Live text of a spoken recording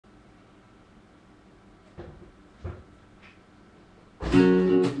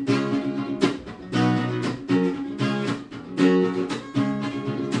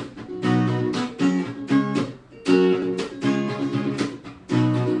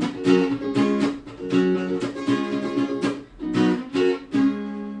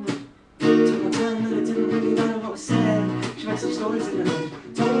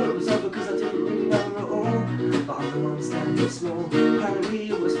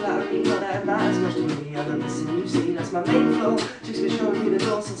never listen, you see, that's my main flaw. She's been showing me the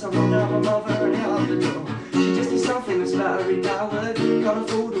door since I rolled down my mother and out the door. She just needs something that's battery powered. Can't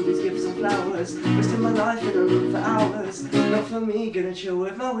afford all these gifts and flowers. Wasting my life in a room for hours. Not for me, gonna chill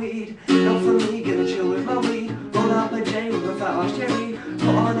with my weed. Not for me, gonna chill with my weed. Roll up a J with a fat ass cherry.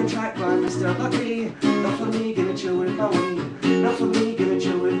 Put on a track by Mr. Buckley. Not for me, gonna chill with my weed. Not for me, gonna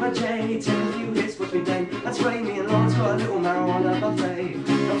chill with my J. Take a few hits, watch me bang. That's way me and Lawrence got a little marijuana buffet.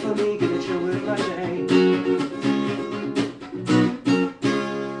 Not for me, gonna chill with my J.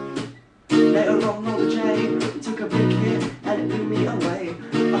 Later on, rolled a J. Took a big hit and it blew me away.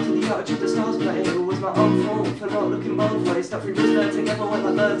 After the arch of the stars played, it was my own fault for not looking both ways. Stuck through this together went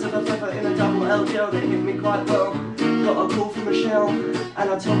like birds of a feather in a double LGL. They hit me quite well. Got a call from Michelle and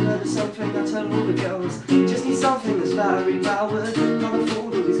I told her the same thing I tell all the girls. Just need something that's battery powered. Can't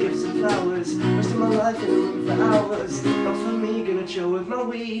afford all these gifts and flowers. Wasting my life in a room for hours. Not for me, gonna chill with my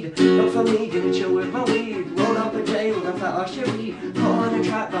weed. Not for me, gonna chill with my weed. Roll up a J with a fat ass cherry. Put on a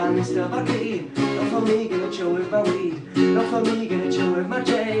track by Mr. Buckley. Not for me, gonna chill with my weed. Not for me, gonna chill with my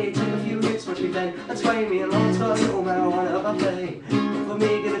J. Take a few hits, watch me bang. And sway me and Lawrence got a little marijuana buffet. Not for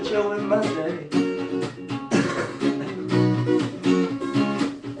me, gonna chill with my J.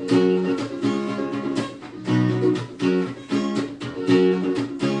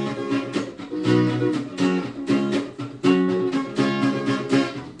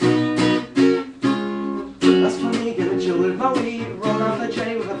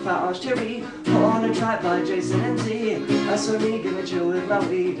 Cherry, put on a track by Jason and Z. That's for me, gonna chill with my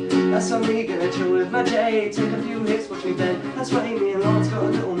weed. That's for me, gonna chill with my J. Take a few hits, watch me bend. That's why me and Lawrence got a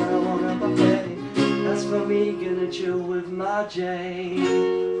little marijuana buffet. That's for me, gonna chill with my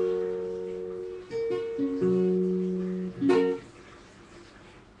J.